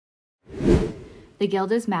The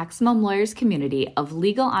Guild is Maximum Lawyers' community of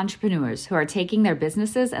legal entrepreneurs who are taking their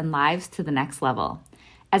businesses and lives to the next level.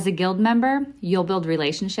 As a Guild member, you'll build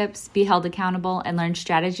relationships, be held accountable, and learn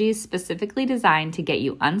strategies specifically designed to get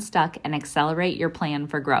you unstuck and accelerate your plan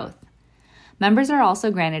for growth. Members are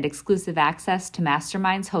also granted exclusive access to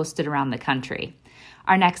masterminds hosted around the country.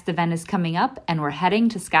 Our next event is coming up, and we're heading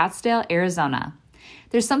to Scottsdale, Arizona.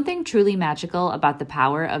 There's something truly magical about the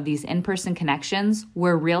power of these in-person connections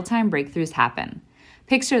where real-time breakthroughs happen.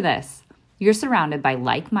 Picture this. You're surrounded by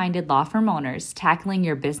like-minded law firm owners tackling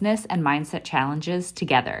your business and mindset challenges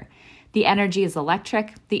together. The energy is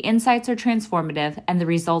electric, the insights are transformative, and the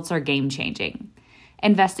results are game-changing.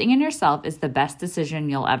 Investing in yourself is the best decision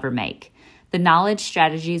you'll ever make. The knowledge,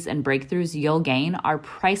 strategies, and breakthroughs you'll gain are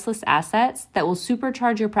priceless assets that will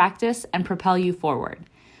supercharge your practice and propel you forward.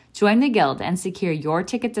 Join the Guild and secure your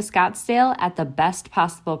ticket to Scottsdale at the best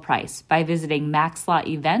possible price by visiting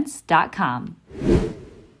maxlawevents.com.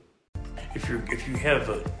 If you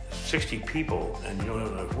have 60 people and you don't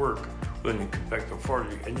have enough work, then you come back to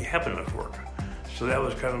 40 and you have enough work. So that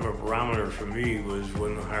was kind of a barometer for me, was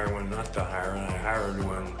when to hire, when not to hire, and I hired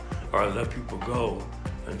when, or I let people go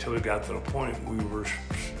until we got to the point we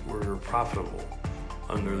were profitable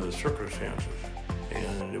under the circumstances,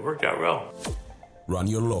 and it worked out well. Run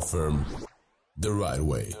your law firm the right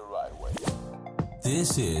way.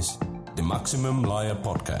 This is the Maximum Lawyer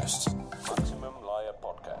Podcast.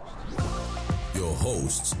 Your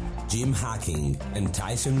hosts, Jim Hacking and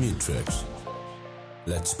Tyson Mutrux.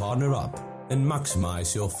 Let's partner up and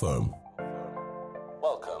maximize your firm.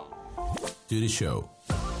 Welcome to the show.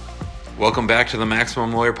 Welcome back to the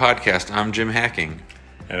Maximum Lawyer Podcast. I'm Jim Hacking.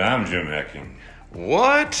 And I'm Jim Hacking.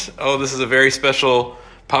 What? Oh, this is a very special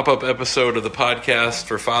pop-up episode of the podcast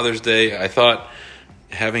for Father's Day. I thought,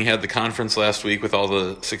 having had the conference last week with all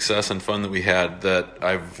the success and fun that we had, that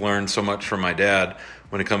I've learned so much from my dad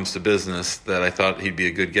when it comes to business that I thought he'd be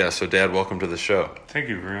a good guest. So, Dad, welcome to the show. Thank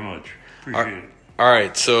you very much. Appreciate it. All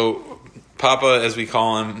right, so Papa, as we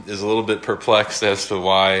call him, is a little bit perplexed as to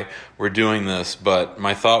why we're doing this, but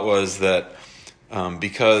my thought was that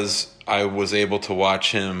because I was able to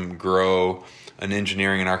watch him grow an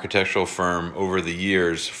engineering and architectural firm over the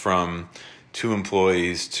years from 2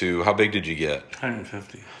 employees to, how big did you get?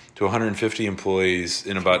 150. To 150 employees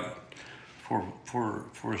in about...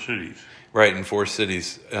 Four cities. Right, in 4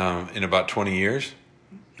 cities in about 20 years?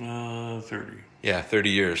 30. Yeah, 30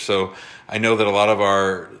 years. So I know that a lot of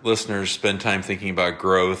our listeners spend time thinking about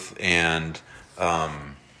growth and how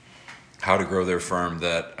to grow their firm,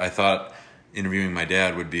 that I thought interviewing my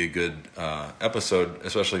dad would be a good episode,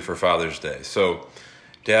 especially for Father's Day. So,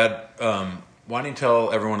 Dad, why don't you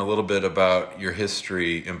tell everyone a little bit about your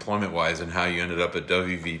history employment-wise and how you ended up at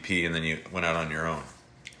WVP and then you went out on your own?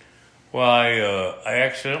 Well, I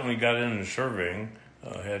accidentally got into surveying.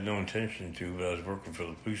 I had no intention to, but I was working for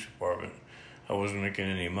the police department. I wasn't making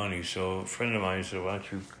any money, so a friend of mine said, why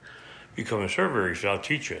don't you become a surveyor? He said, I'll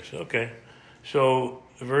teach you. I said, okay. So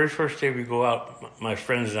the very first day we go out, my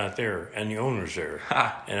friend's not there, and the owner's there.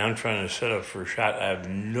 And I'm trying to set up for a shot. I have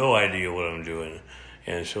no idea what I'm doing.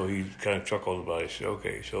 And so he kind of chuckled about it. I said,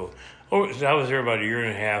 okay. So I was there about a year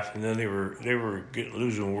and a half, and then they were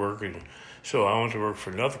losing work. And so I went to work for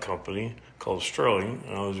another company called Sterling,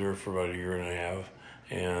 and I was there for about a year and a half.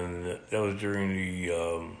 And that was during the,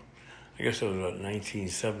 I guess it was about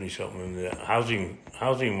 1970-something. The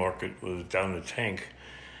housing market was down the tank.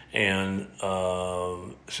 And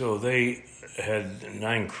so they had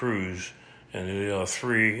 9 crews, and they laid off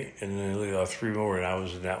 3, and then they laid off 3 more, and I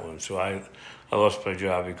was in that one. So I lost my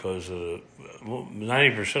job because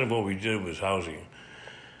 90% of what we did was housing.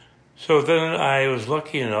 So then I was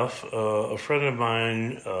lucky enough, a friend of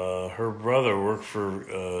mine, her brother worked for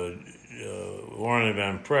Warren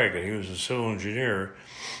Van Prague, and he was a civil engineer,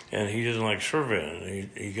 and he didn't like surveying.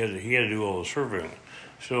 He had to do all the surveying.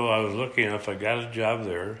 So I was lucky enough, I got a job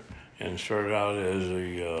there and started out as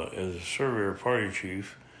a surveyor party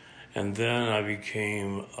chief. And then I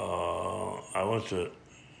became, I went to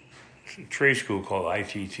trade school called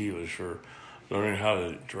ITT. It was for learning how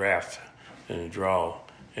to draft and draw.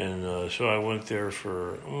 And so I went there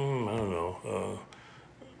for, I don't know,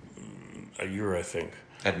 a year, I think.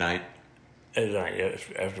 At night? At night,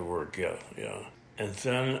 after work, yeah. And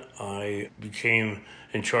then I became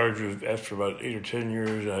in charge of, after about 8 or 10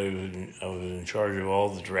 years, I was in charge of all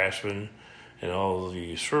the draftsmen and all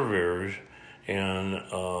the surveyors. And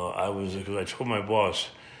I told my boss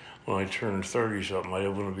when I turned 30-something, I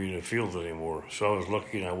didn't want to be in the field anymore. So I was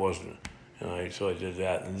lucky and I wasn't. So I did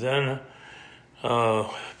that. And then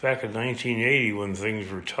back in 1980, when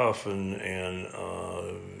things were tough and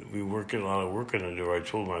we were getting a lot of work in the door, I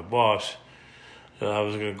told my boss, that I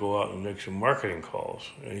was going to go out and make some marketing calls.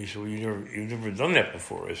 And he said, well, you've never done that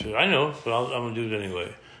before. I said, I know, but I'm going to do it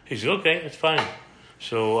anyway. He said, okay, it's fine.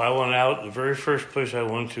 So I went out. The very first place I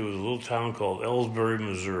went to was a little town called Ellsbury,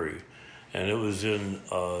 Missouri. And it was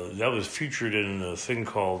that was featured in a thing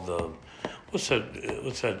called, what's that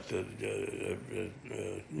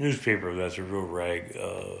newspaper that's a real rag?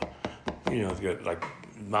 It's got like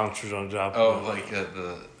monsters on top. Oh, like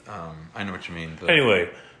I know what you mean. Anyway,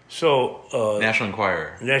 so... National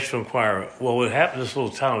Enquirer. National Enquirer. Well, what happened in this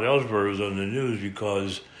little town of Ellsbury was on the news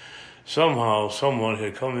because somehow someone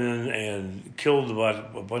had come in and killed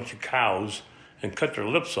about a bunch of cows and cut their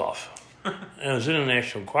lips off. And it was in the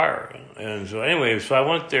National Enquirer. And so anyway, so I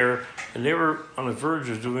went there, and they were on the verge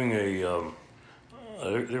of doing they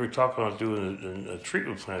were talking about doing a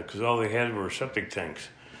treatment plant because all they had were septic tanks.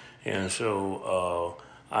 And so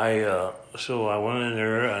I went in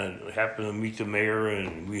there and happened to meet the mayor,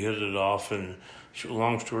 and we hit it off. And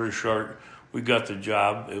long story short, we got the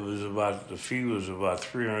job. The fee was about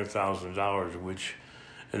 $300,000,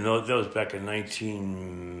 and that was back in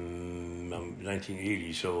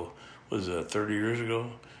 1980. So was it 30 years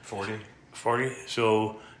ago? 40.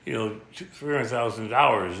 So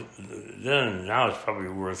 $300,000 then. Now it's probably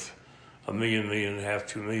worth $1 million, $1.5 million,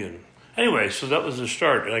 $2 million. Anyway, so that was the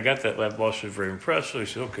start, and I got that. My boss was very impressed. So I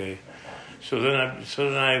said, okay. So then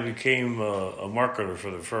I became a marketer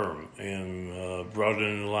for the firm and brought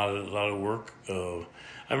in a lot of work. I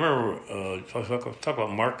remember talk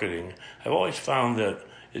about marketing. I've always found that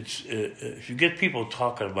if you get people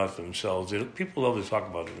talking about themselves, people love to talk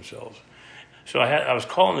about themselves. So I was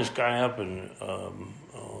calling this guy up in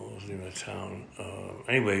what was the name of the town?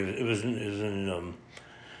 Anyway, it was in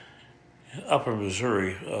Upper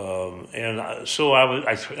Missouri, so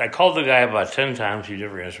I called the guy about 10 times. He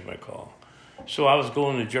never answered my call. So I was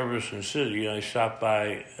going to Jefferson City, and I stopped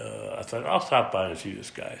by. I thought I'll stop by and see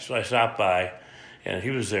this guy. So I stopped by, and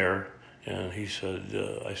he was there. And he said,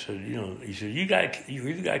 I said, he said, you're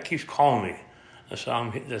the guy keeps calling me. I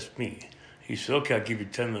said, that's me. He said, okay, I'll give you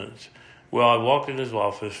 10 minutes. Well, I walked in his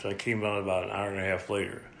office, and I came out about an hour and a half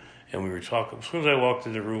later, and we were talking. As soon as I walked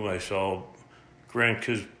in the room, I saw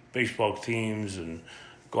grandkids' baseball teams and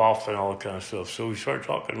golf and all that kind of stuff. So we started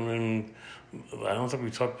talking, and I don't think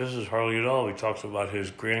we talked business hardly at all. We talked about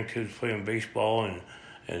his grandkids playing baseball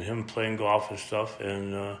and him playing golf and stuff,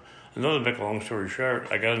 and to make a long story short,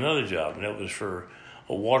 I got another job, and that was for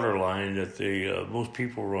a water line that most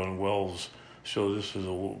people run wells. So this was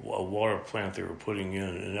a water plant they were putting in,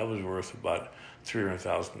 and that was worth about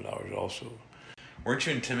 $300,000 also. Weren't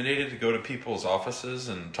you intimidated to go to people's offices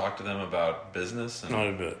and talk to them about business? Not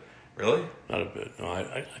a bit. Really? Not a bit. No,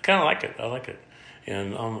 I kind of like it. I like it,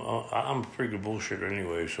 and I'm a pretty good bullshitter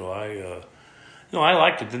anyway. So I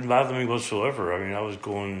liked it. Didn't bother me whatsoever. I mean, I was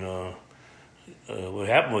going. What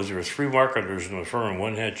happened was there were 3 marketers in the firm.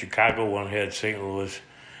 One had Chicago, one had St. Louis,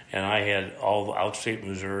 and I had all of outstate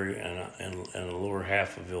Missouri and the lower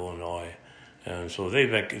half of Illinois. And so they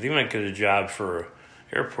might get a job for an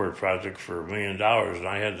airport project for $1 million, and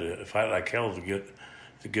I had to fight like hell to get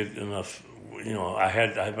enough. I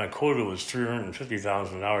had my quota was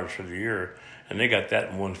 $350,000 for the year, and they got that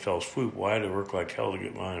in one fell swoop. Well, I had to work like hell to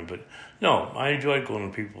get mine, but no, I enjoyed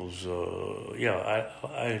going to people's.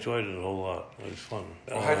 I enjoyed it a whole lot. It was fun.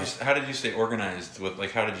 Well, how did you stay organized?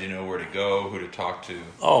 How did you know where to go, who to talk to?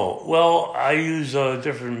 Oh well, I use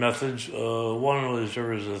different methods. One was there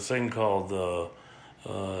was a thing called the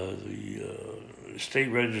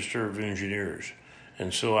State Register of Engineers.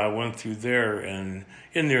 And so I went through there, and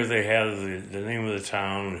in there they have the name of the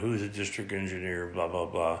town, who's the district engineer, blah, blah,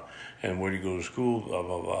 blah, and where do you go to school, blah,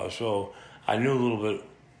 blah, blah. So I knew a little bit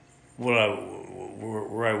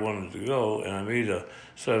where I wanted to go, and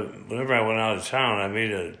so whenever I went out of town, I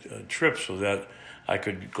made a trip so that I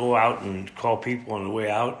could go out and call people on the way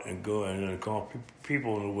out and go and then call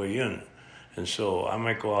people on the way in. And so I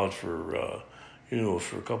might go out for a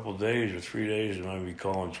couple of days or 3 days, and I'd be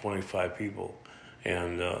calling 25 people.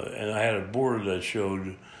 And I had a board that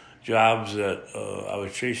showed jobs that I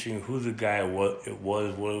was chasing, who the guy what it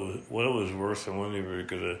was worth, and when they were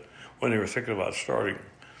thinking about starting.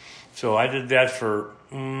 So I did that for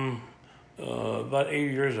about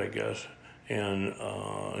 8 years, I guess. And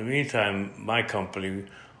in the meantime, my company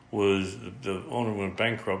the owner went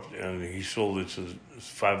bankrupt, and he sold it to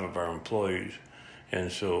 5 of our employees.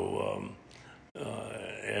 And so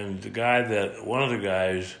and one of the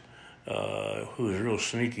guys. Who was real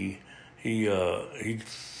sneaky, he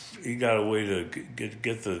got a way to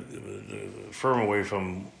get the firm away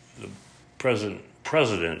from the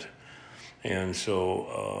president, and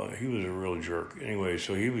so he was a real jerk. Anyway,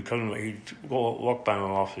 so he would come, he'd walk by my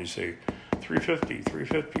office, he'd say,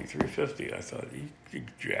 $350. I thought, you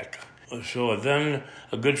jack. So then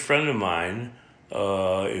a good friend of mine,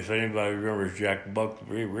 if anybody remembers Jack Buck,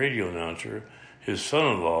 the radio announcer, his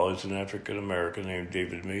son-in-law is an African-American named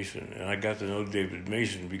David Mason. And I got to know David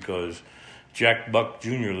Mason because Jack Buck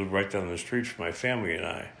Jr. lived right down the street from my family and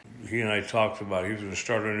I. He and I talked about he was going to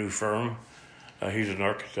start a new firm. He's an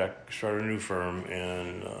architect, started a new firm,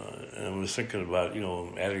 and I was thinking about,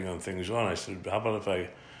 adding on things on. I said, how about if I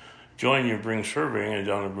join you and bring surveying and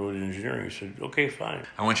down the road engineering? He said, okay, fine.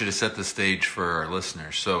 I want you to set the stage for our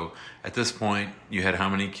listeners. So at this point, you had how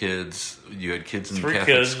many kids? You had kids in the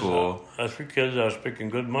Catholic school. 3 kids. I was making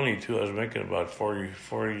good money, too. I was making about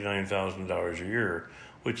 $49,000 a year,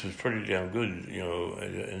 which was pretty damn good,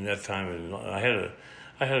 in that time. And I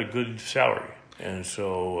had a good salary. And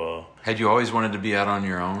so... had you always wanted to be out on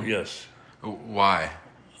your own? Yes. Why?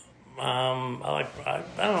 I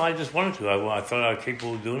don't know. I just wanted to. I thought I was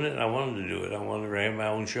capable of doing it, and I wanted to do it. I wanted to have my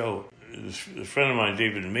own show. A friend of mine,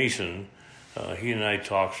 David Mason, he and I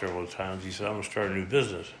talked several times. He said, I'm going to start a new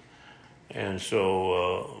business. And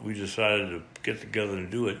so we decided to get together and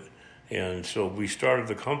do it. And so we started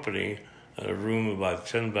the company in a room about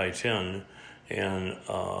 10 by 10, and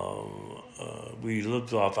we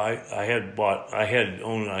lived off. I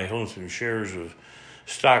owned some shares of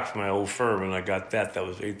stock for my old firm, and I got that. That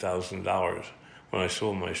was $8,000 when I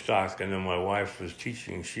sold my stock. And then my wife was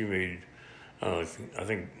teaching. She made, I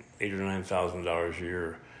think $8,000 or $9,000 a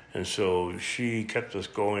year. And so she kept us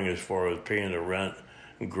going as far as paying the rent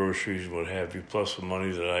and groceries and what have you, plus the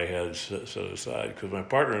money that I had set aside. Because my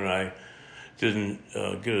partner and I didn't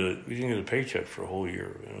get a paycheck for a whole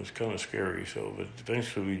year. And it was kind of scary. So, but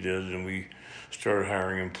eventually we did, and we started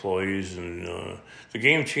hiring employees. And the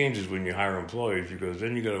game changes when you hire employees, because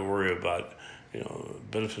then you got to worry about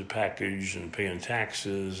benefit package and paying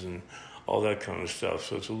taxes and all that kind of stuff.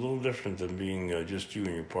 So it's a little different than being just you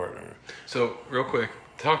and your partner. So real quick,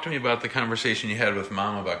 talk to me about the conversation you had with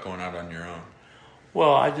Mom about going out on your own.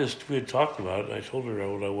 Well, we had talked about it. I told her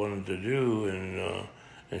what I wanted to do,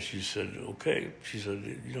 and she said, okay. She said,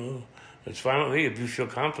 it's fine with me if you feel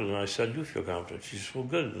confident. I said, I do feel confident. She said, well,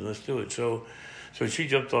 good, then let's do it. So she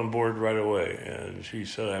jumped on board right away, and she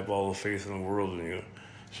said, I have all the faith in the world in you.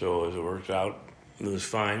 So as it worked out, it was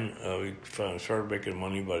fine. We started making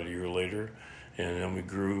money about a year later, and then we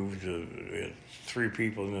grew to 3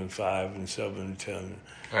 people, and then 5 and 7 and 10.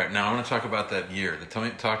 All right, now I want to talk about that year.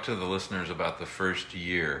 Talk to the listeners about the first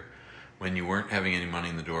year when you weren't having any money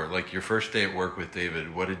in the door. Like your first day at work with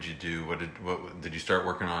David, what did you do? What did you start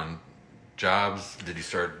working on? Jobs? Did you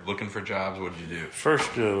start looking for jobs? What did you do?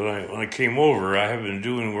 First, when I came over, I have been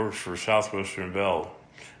doing work for Southwestern Bell,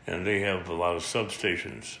 and they have a lot of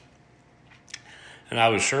substations. And I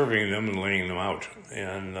was surveying them and laying them out,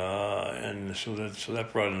 and so that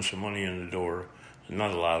brought in some money in the door,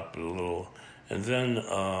 not a lot, but a little. And then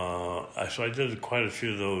so I did quite a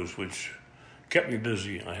few of those, which kept me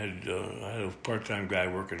busy. I had a part-time guy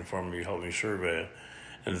working for me, helped me survey.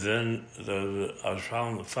 And then I was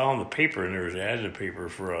following the paper, and there was an ad in the paper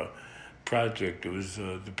for a project. It was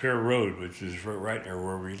the Pear Road, which is right near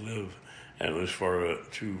where we live, and it was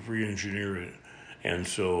to re-engineer it. And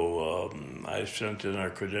so I sent in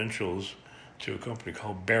our credentials to a company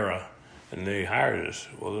called Barra, and they hired us.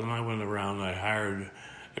 Well, then I went around and I hired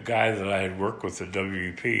a guy that I had worked with at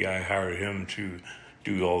WEP. I hired him to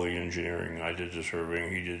do all the engineering. I did the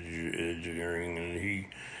surveying, he did the engineering, and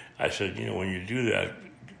I said, when you do that,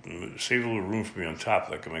 save a little room for me on top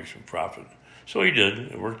that can make some profit. So he did.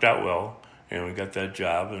 It worked out well, and we got that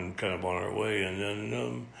job and kind of on our way. And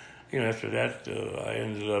then, after that, I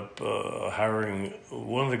ended up hiring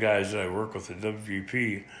one of the guys that I work with at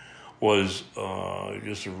WVP was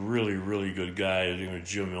just a really, really good guy. His name was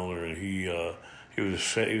Jim Milner, and he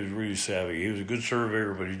was really savvy. He was a good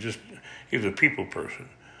surveyor, but he was a people person.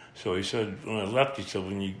 So he said, when I left, he said,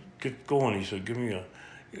 when you get going, he said, give me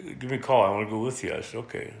a call. I want to go with you. I said,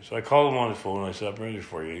 okay. So I called him on the phone, and I said, I'm ready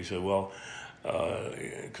for you. He said, well,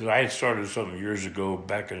 because I had started something years ago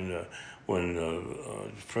back in when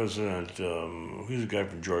President, who's the guy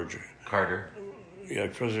from Georgia? Carter. Yeah,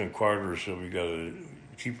 President Carter said we got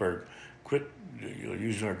to quit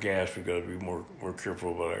using our gas. We got to be more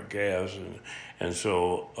careful about our gas. And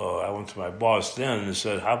so I went to my boss then and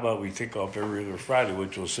said, how about we take off every other Friday,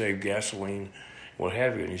 which will save gasoline, what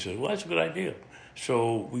have you. And he said, well, that's a good idea.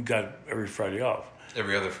 So we got every Friday off.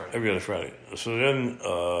 Every other Friday. Every other Friday. So then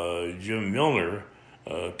Jim Milner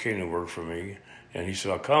came to work for me, and he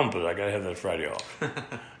said, I'll come, but I got to have that Friday off.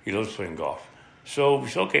 He loves playing golf. So we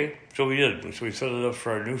said, okay. So we did. So we set it up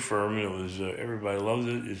for our new firm, and it was everybody loved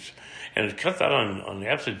it. And it cut down on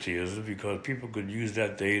absenteeism because people could use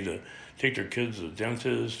that day to take their kids to the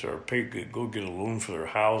dentist or go get a loan for their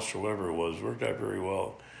house or whatever it was. It worked out very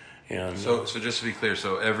well. And so just to be clear,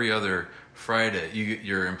 so every other Friday,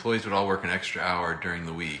 your employees would all work an extra hour during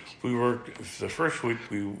the week. We worked the first week.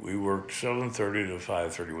 We worked 7:30 to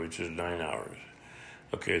 5:30, which is 9 hours.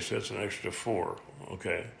 Okay, so that's an extra 4.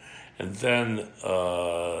 Okay. And then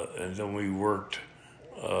we worked,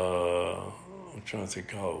 I'm trying to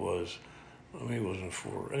think how it was. Maybe it wasn't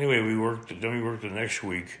 4. Anyway, we worked the next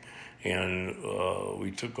week, and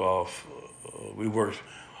we took off. We worked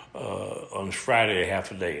on Friday a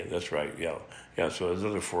half a day. That's right, yeah. So it was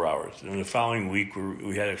another 4 hours. And the following week,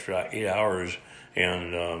 we had extra 8 hours,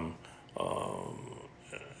 and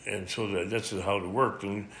so that's how it worked.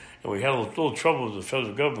 And we had a little trouble with the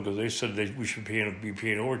federal government because they said we should be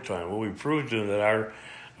paying overtime. Well, we proved to them that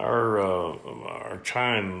our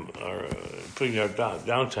time, putting our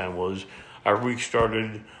downtime was our week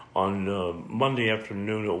started on Monday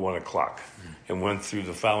afternoon at 1 o'clock and went through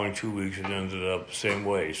the following 2 weeks and ended up the same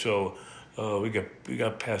way. So we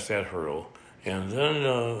got past that hurdle. And then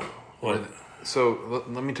what? So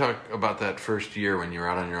let me talk about that first year when you were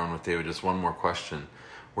out on your own with David. Just one more question.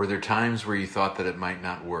 Were there times where you thought that it might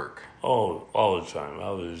not work? Oh, all the time.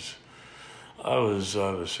 I was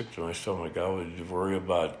sick to my stomach. I would worry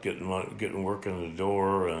about getting work in the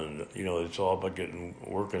door, and it's all about getting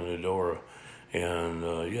work in the door. And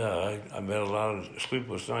I had a lot of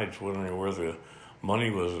sleepless nights wondering where the money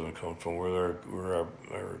was going to come from, where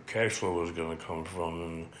our cash flow was going to come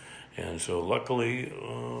from, and so luckily,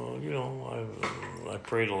 I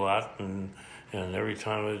prayed a lot and every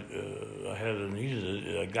time I had it needed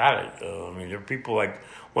it, I got it. There are people like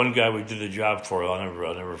one guy we did a job for. I'll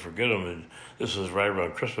never forget him. And this was right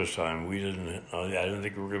around Christmas time. I didn't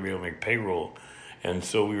think we were going to be able to make payroll, and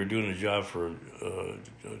so we were doing a job for a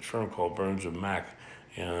firm called Burns and Mac,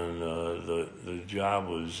 and the job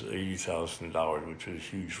was $80,000, which was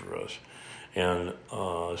huge for us. And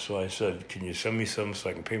so I said, "Can you send me some so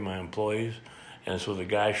I can pay my employees?" And so the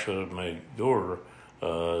guy showed up at my door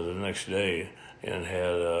the next day and had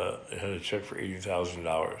a check for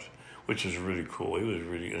 $80,000, which is really cool. He was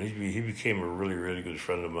really, and he became a really, really good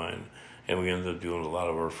friend of mine, and we ended up doing a lot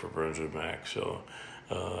of work for Burns and Mac. So,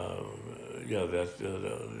 what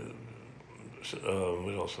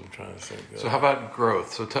else I'm trying to think of? So how about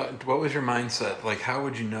growth? So what was your mindset? Like, how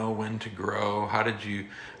would you know when to grow? How did you,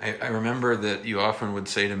 I remember that you often would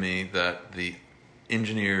say to me that the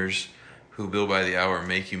engineers who bill by the hour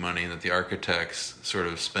make you money and that the architects sort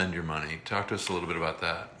of spend your money. Talk to us a little bit about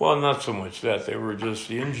that. Well, not so much that. They were just,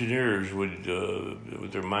 the engineers would,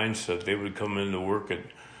 with their mindset, they would come into work at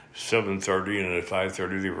 7:30 and at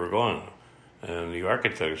 5:30 they were gone. And the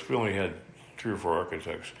architects, we only had 3 or 4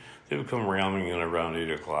 architects, they would come rounding in around 8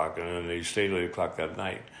 o'clock and then they stayed 8 o'clock that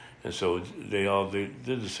night. And so they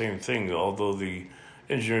did the same thing, although the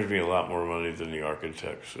engineers made a lot more money than the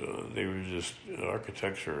architects. They were just,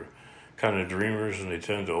 architects are kind of dreamers, and they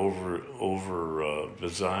tend to over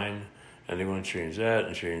design, and they want to change that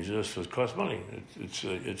and change this. So it costs money. It's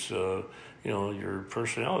your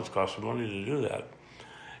personnel. It's costing money to do that.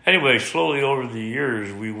 Anyway, slowly over the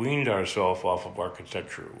years, we weaned ourselves off of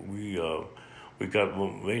architecture. We got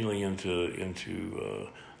mainly into.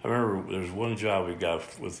 I remember there was one job we got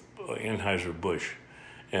with Anheuser-Busch.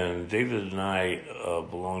 And David and I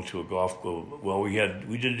belonged to a golf club. Well, we did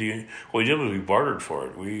was we bartered for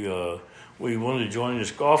it. We wanted to join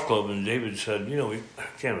this golf club, and David said, we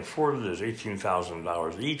can't afford this,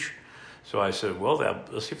 $18,000 each. So I said, well,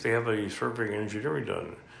 let's see if they have any surveying engineering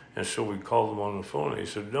done. And so we called him on the phone, and he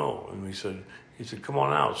said no. And he said, come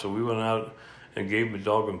on out. So we went out and gave him a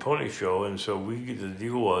dog and pony show. And so the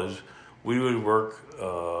deal was we would work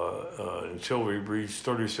until we reached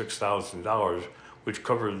 $36,000. Which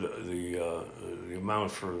covered the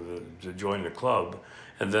amount to join the club,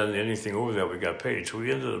 and then anything over that we got paid. So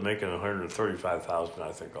we ended up making $135,000,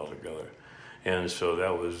 I think, altogether. And so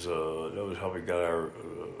that was how we got our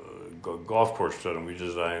golf course done. And we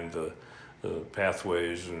designed the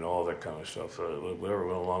pathways and all that kind of stuff. Whatever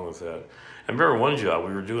went along with that. I remember one job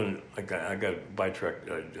we were doing. I got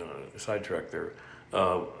sidetracked there.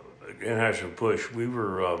 Anheuser-Busch. We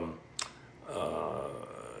were.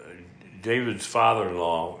 David's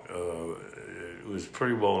father-in-law was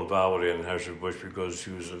pretty well involved with Anheuser-Busch because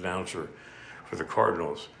he was an announcer for the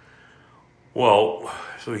Cardinals. Well,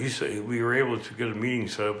 so he said we were able to get a meeting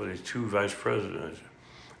set up with his 2 vice presidents.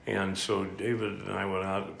 And so David and I went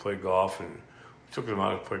out to play golf, and we took them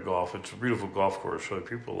out to play golf. It's a beautiful golf course, so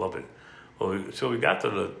people love it. Well, so we got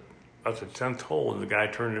to at the 10th hole, and the guy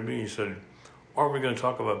turned to me and he said, "Are we going to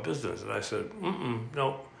talk about business?" And I said,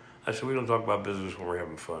 "No." I said, "We don't talk about business when we're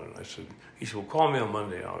having fun." And he said, "Well, call me on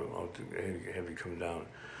Monday. I'll have you come down."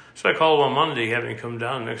 So I called him on Monday, having him come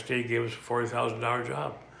down. The next day, he gave us a $40,000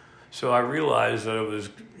 job. So I realized that it was,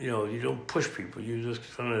 you don't push people. You just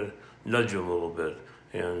kind of nudge them a little bit.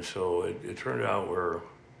 And so it turned out where,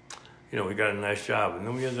 we got a nice job. And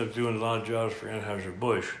then we ended up doing a lot of jobs for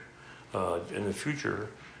Anheuser-Busch in the future.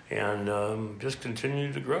 And just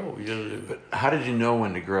continued to grow. But how did you know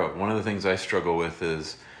when to grow? One of the things I struggle with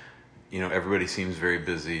is, everybody seems very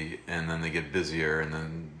busy, and then they get busier, and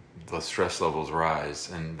then the stress levels rise,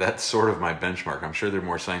 and that's sort of my benchmark. I'm sure there are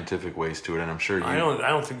more scientific ways to it, and I'm sure you. I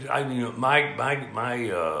don't think. My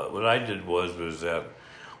what I did was that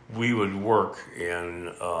we would work, and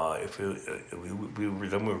we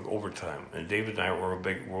were overtime, and David and I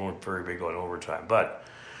weren't very big on overtime, but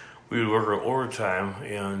we would work overtime,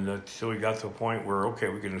 and so we got to the point where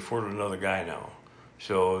we can afford another guy now.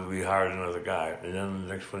 So we hired another guy, and then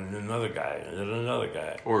the next one, another guy, and then another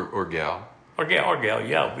guy, or gal. Or gal,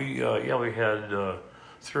 yeah. We had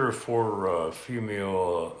 3 or 4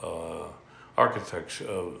 female architects.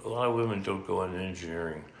 A lot of women don't go into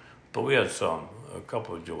engineering, but we had some. A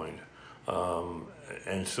couple joined,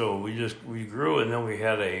 and so we grew. And then we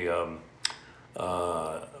had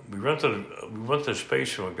we rented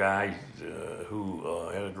space from a guy who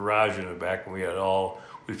had a garage in the back, and we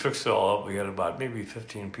fixed it all up. We had about maybe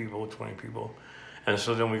 15 people, 20 people. And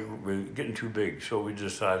so then we were getting too big, so we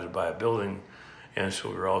decided to buy a building, and so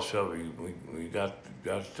we were all set. We got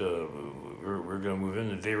we're going to move in.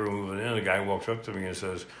 The day we're moving in, the guy walks up to me and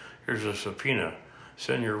says, "Here's a subpoena.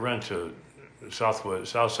 Send your rent to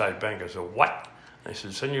Southside Bank." I said, "What?" I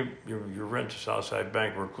said, "Send your rent to Southside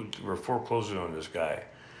Bank. We're foreclosing on this guy."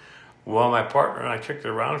 Well, my partner and I kicked it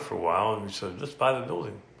around for a while, and we said, "Let's buy the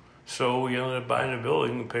building." So we ended up buying the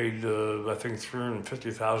building and paid I think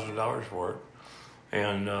 $350,000 for it.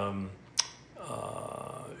 And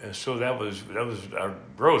so that was our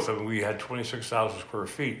growth. I mean, we had 26,000 square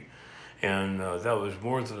feet, and that was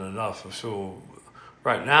more than enough. So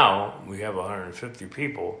right now we have 150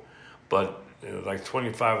 people, but like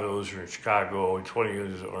 25 of those are in Chicago, 20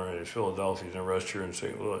 of those are in Philadelphia, and the rest here in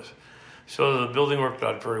St. Louis. So the building worked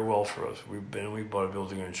out very well for us. We bought a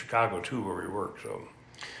building in Chicago too, where we work. So.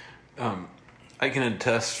 I can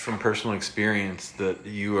attest from personal experience that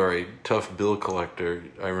you are a tough bill collector.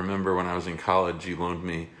 I remember when I was in college, you loaned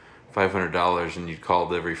me $500 and you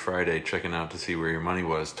called every Friday checking out to see where your money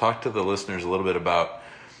was. Talk to the listeners a little bit about,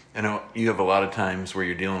 I know you have a lot of times where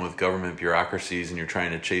you're dealing with government bureaucracies and you're trying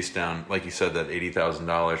to chase down, like you said, that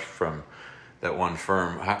 $80,000 from that one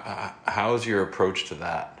firm. How's your approach to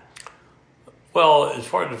that? Well, as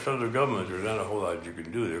far as the federal government, there's not a whole lot you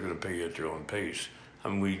can do. They're going to pay you at their own pace. I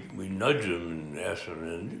mean, we nudge them and ask them,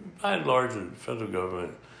 and by and large, the federal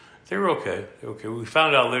government, they were okay. We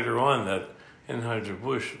found out later on that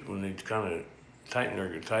Anheuser-Busch, when they kind of tighten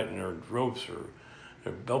their ropes or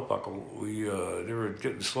their belt buckle, they were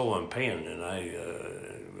getting slow on paying, and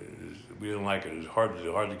we didn't like it. It was hard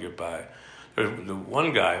to get by. There's the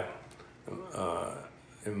one guy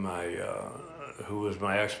who was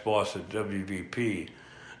my ex-boss at WVP.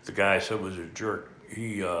 The guy I said was a jerk.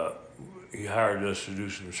 He hired us to do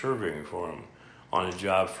some surveying for him on a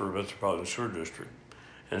job for Metropolitan Sewer District.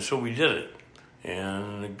 And so we did it.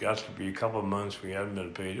 And it got to be a couple of months we hadn't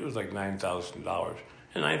been paid. It was like $9,000.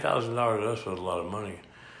 And $9,000 to us was a lot of money.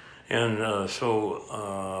 And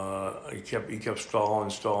so he kept stalling.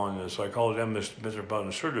 And so I called them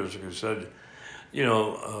Metropolitan Sewer District and said, when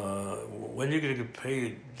are you going to get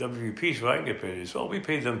paid WVP so I can get paid? He said, we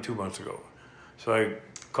paid them 2 months ago. So I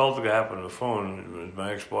called the guy up on the phone, and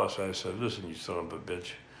my ex-boss, I said, "Listen, you son of a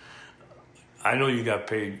bitch. I know you got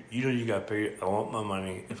paid. You know you got paid. I want my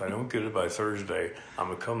money. If I don't get it by Thursday, I'm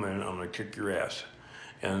going to come in, I'm going to kick your ass."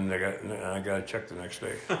 And I got a check the next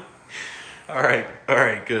day. All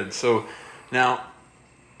right, good. So now,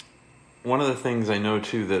 one of the things I know,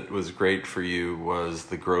 too, that was great for you was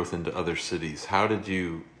the growth into other cities. How did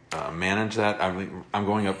you manage that? I'm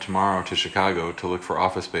going up tomorrow to Chicago to look for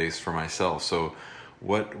office space for myself. So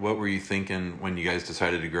what were you thinking when you guys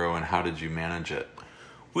decided to grow, and how did you manage it?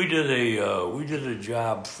 We did a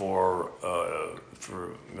job for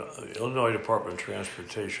Illinois Department of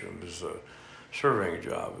Transportation. It was a surveying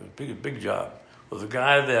job, a big job. Well, the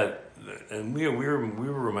guy and we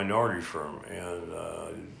were a minority firm, and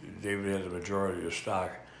David had the majority of the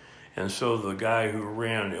stock, and so the guy who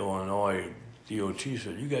ran Illinois DOT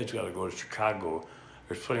said, "You guys got to go to Chicago.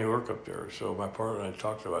 There's plenty of work up there." So my partner and I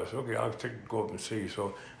talked about it. I said, "Okay, go up and see."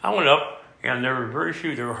 So I went up, and there were very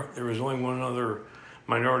few. There was only one other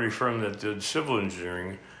minority firm that did civil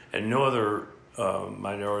engineering, and no other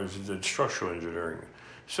minorities that did structural engineering.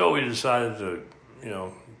 So we decided to,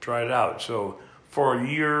 try it out. So for a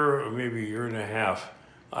year, or maybe a year and a half,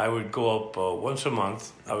 I would go up once a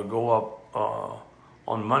month. I would go up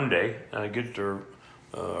on Monday, and I'd get there.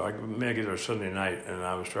 I may get there Sunday night, and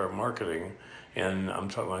I would start marketing. And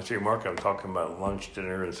when I say market, I'm talking about lunch,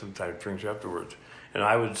 dinner, and sometimes drinks afterwards. And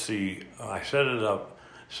I would I set it up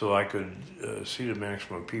so I could see the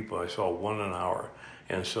maximum people. I saw 1 an hour.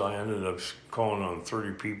 And so I ended up calling on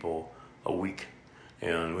 30 people a week,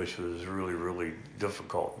 and which was really, really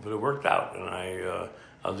difficult. But it worked out, and I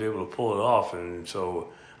was able to pull it off. And so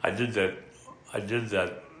I did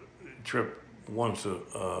that trip once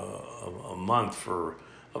a month for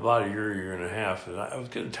about a year and a half, and I was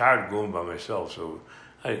getting tired of going by myself, so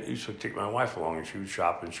I used to take my wife along, and she would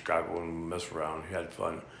shop in Chicago and mess around. We had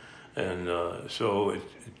fun. And so it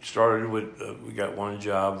started with, we got one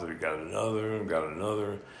job, then we got another,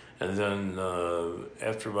 and then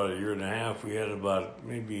after about a year and a half, we had about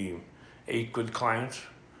maybe 8 good clients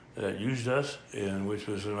that used us, and which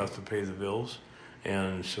was enough to pay the bills.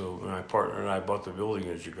 And so my partner and I bought the building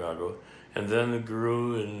in Chicago. And then it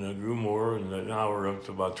grew and grew more, and now we're up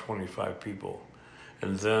to about 25 people.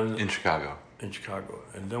 And then in Chicago. And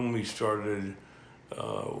then we started.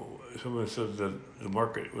 Someone said that the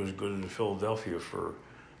market was good in Philadelphia for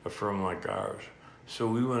a firm like ours, so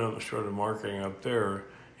we went up and started marketing up there,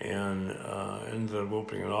 and ended up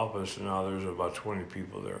opening an office. And now there's about 20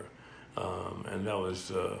 people there, and that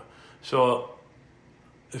was so.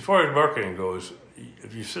 As far as marketing goes,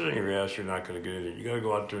 if you sit on your ass, you're not going to get it. You got to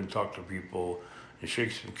go out there and talk to people and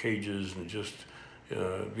shake some cages and just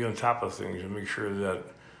be on top of things and make sure that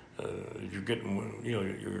you're getting,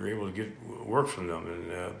 you're able to get work from them. And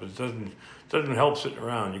but it doesn't help sitting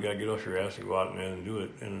around. You got to get off your ass and go out and do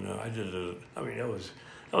it. And I did it. I mean, that was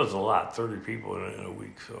a lot, 30 people in a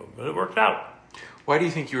week. So, but it worked out. Why do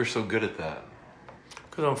you think you were so good at that?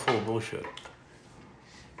 Because I'm full of bullshit.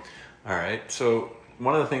 All right, so.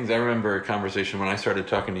 One of the things I remember a conversation when I started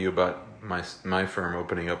talking to you about my firm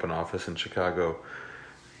opening up an office in Chicago.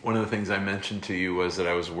 One of the things I mentioned to you was that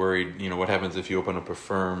I was worried, what happens if you open up a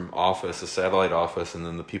firm office, a satellite office, and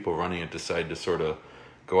then the people running it decide to sort of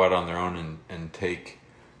go out on their own and take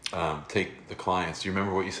the clients. Do you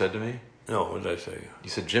remember what you said to me? No, what did I say? You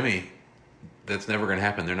said, Jimmy, that's never going to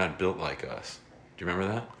happen. They're not built like us. Do you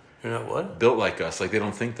remember that? You're not what? Built like us. Like they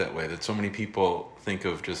don't think that way. That so many people think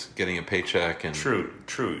of just getting a paycheck and... True.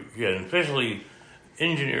 Yeah, and especially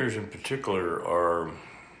engineers in particular are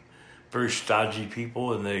very stodgy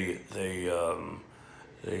people, and they're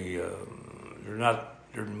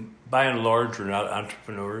by and large are not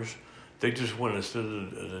entrepreneurs. They just want to sit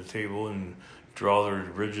at a table and draw their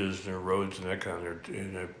bridges and their roads and that kind of,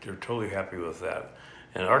 and they're totally happy with that.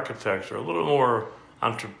 And architects are a little more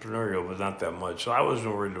entrepreneurial, but not that much. So I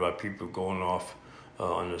wasn't worried about people going off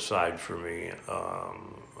on the side for me.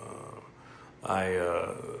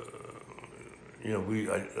 I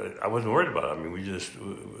wasn't worried about it. I mean,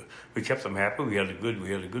 we kept them happy. We had a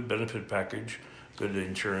good benefit package, good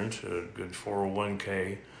insurance, a good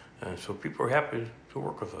 401k, and so people were happy to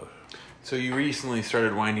work with us. So you recently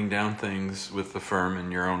started winding down things with the firm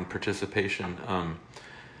and your own participation.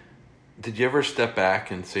 Did you ever step back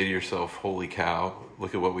and say to yourself, "Holy cow!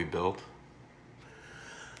 Look at what we built"?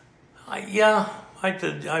 Yeah, I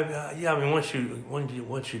did. I mean, once you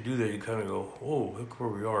do that, you kind of go, "Oh, look where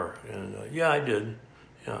we are." And I did.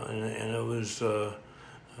 Yeah, and it was a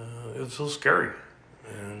little scary,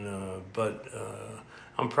 but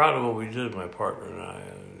I'm proud of what we did, my partner and I.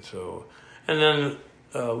 And then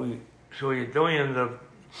we ended up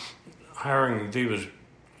hiring David's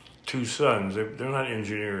 2 sons. They're not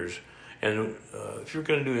engineers. And if you're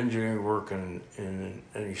going to do engineering work in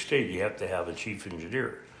any state, you have to have a chief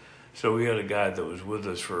engineer. So we had a guy that was with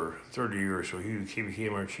us for 30 years, so he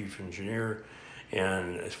became our chief engineer.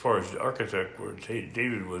 And as far as the architect,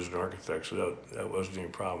 David was an architect, so that wasn't any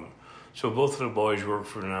problem. So both of the boys work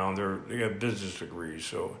for now. They got business degrees,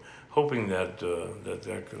 so hoping that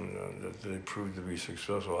they prove to be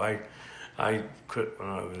successful. I quit when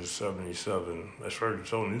I was 77. I started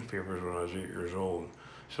selling newspapers when I was 8 years old.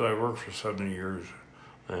 So I worked for 70 years,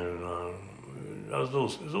 and it was a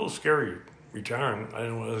little scary retiring. I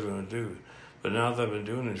didn't know what I was going to do. But now that I've been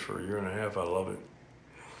doing this for a year and a half, I love it.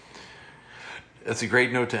 That's a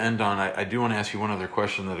great note to end on. I do want to ask you one other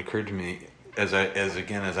question that occurred to me as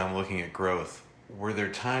I'm looking at growth. Were there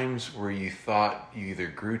times where you thought you either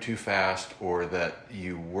grew too fast or that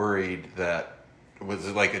you worried that were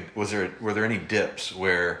there any dips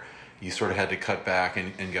where you sort of had to cut back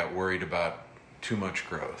and got worried about too much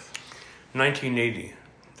growth? 1980.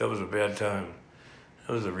 That was a bad time.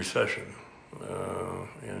 That was a recession.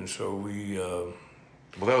 And so we... well,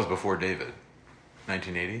 that was before David.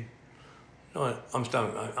 1980? No, I'm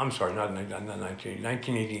sorry, not 1980.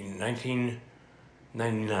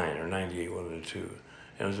 1999 or 98, one of the two.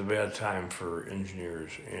 And it was a bad time for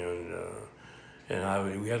engineers. And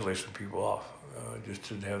we had to lay some people off. Just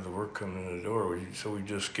didn't have the work coming in the door. So we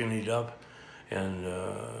just skinnied up. And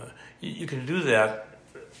you can do that.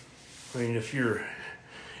 I mean, if you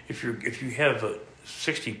have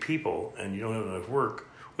 60 people and you don't have enough work,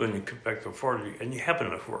 well, then you cut back to 40 and you have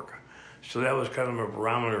enough work. So that was kind of a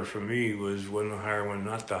barometer for me, was when to hire, when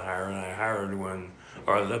not to hire, and I hired when,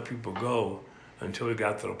 or I let people go until we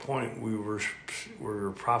got to the point we were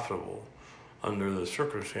profitable under the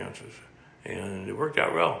circumstances, and it worked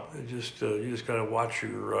out well. It just you just got to watch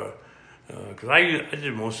your, because I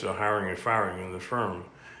did most of the hiring and firing in the firm,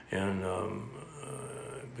 and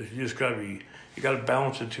but you just got to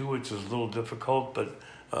balance the two, which is a little difficult, but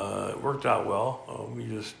it worked out well.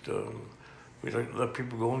 We let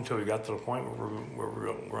people go until we got to the point where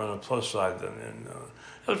we're on the plus side then, and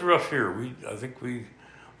that was a rough year. I think we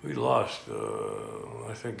lost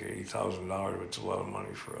 $80,000, which is a lot of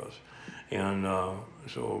money for us, and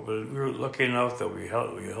but we were lucky enough that we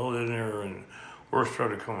held in there, and work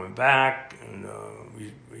started coming back, and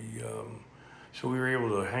so we were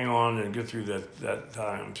able to hang on and get through that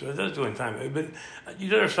time. So that's doing time, but you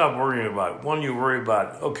never stop worrying about it. One, you worry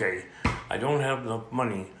about, okay, I don't have enough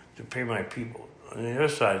money to pay my people. And the other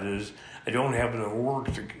side is, I don't have enough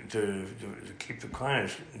work to keep the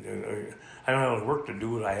clients. I don't have enough work to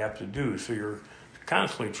do what I have to do. So you're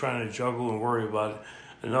constantly trying to juggle and worry about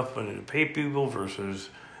enough money to pay people versus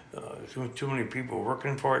too many people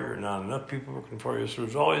working for you, or not enough people working for you. So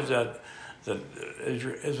there's always that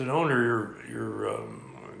as an owner,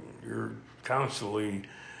 you're constantly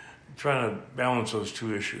trying to balance those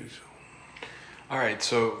two issues. All right,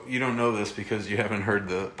 so you don't know this because you haven't heard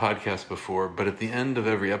the podcast before, but at the end of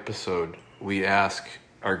every episode, we ask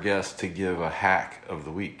our guests to give a hack of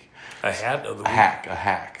the week. A hat of the week? A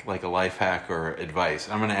hack, like a life hack or advice.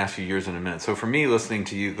 I'm going to ask you yours in a minute. So for me, listening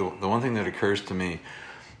to you, the one thing that occurs to me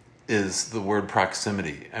is the word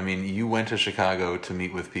proximity. I mean, you went to Chicago to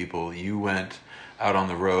meet with people. You went out on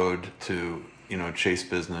the road to, chase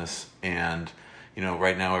business, and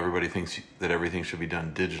right now everybody thinks that everything should be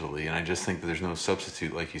done digitally, and I just think that there's no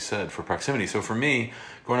substitute, like you said, for proximity. So for me,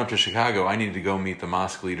 going up to Chicago, I needed to go meet the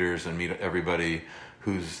mosque leaders and meet everybody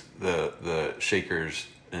who's the shakers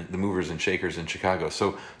and the movers and shakers in Chicago.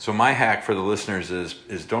 So my hack for the listeners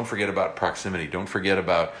is don't forget about proximity. Don't forget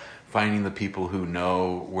about finding the people who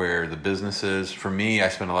know where the business is. For me, I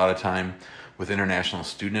spend a lot of time with international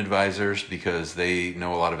student advisors because they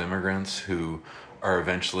know a lot of immigrants who are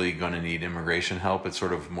eventually going to need immigration help. It's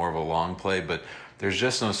sort of more of a long play, but there's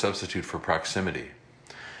just no substitute for proximity.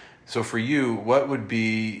 So for you, what would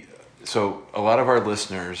be, so a lot of our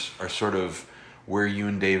listeners are sort of where you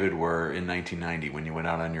and David were in 1990 when you went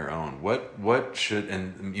out on your own. What should,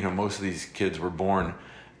 and most of these kids were born,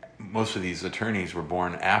 most of these attorneys were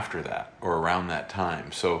born after that or around that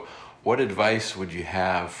time. So what advice would you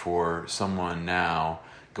have for someone now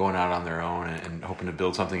going out on their own and hoping to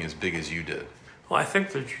build something as big as you did? Well, I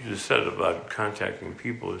think that you just said about contacting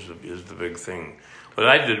people is the big thing. What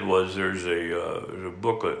I did was there's a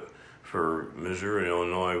booklet for Missouri and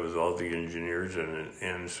Illinois with all the engineers in it,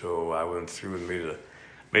 and so I went through and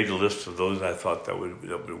made a list of those I thought that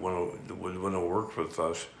would want to work with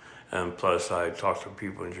us. And plus, I talked to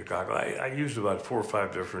people in Chicago. I used about 4 or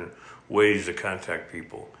 5 different ways to contact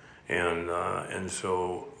people, and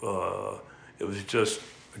so it was just,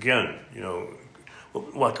 again,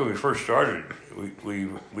 like when we first started, we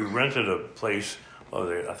rented a place.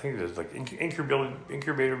 I think it was like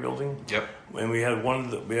incubator building. Yep. And we had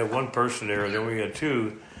one person there, and then we had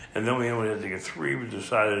 2, and then we only had to get 3. We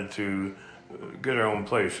decided to get our own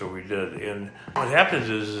place, so we did. And what happens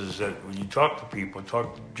is that when you talk to people,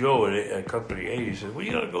 talk to Joe at Company A, he says, well,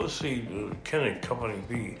 you got to go see Ken at Company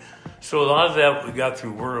B. So a lot of that we got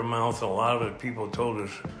through word of mouth, and a lot of it people told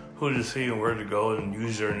us who to see and where to go and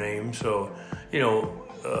use their name. So,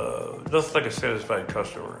 that's like a satisfied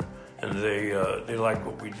customer. And they liked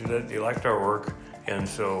what we did. They liked our work. And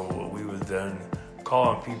so we would then call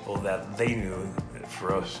on people that they knew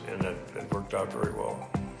for us, and it worked out very well.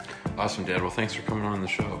 Awesome, Dad. Well, thanks for coming on the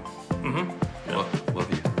show. Mm-hmm. Yeah. Love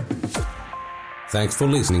you. Thanks for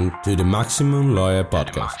listening to the Maximum Lawyer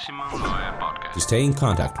Podcast. To stay in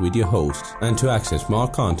contact with your host and to access more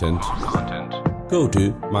content, go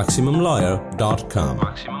to MaximumLawyer.com.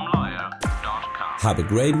 Have a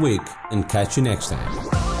great week and catch you next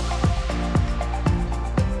time.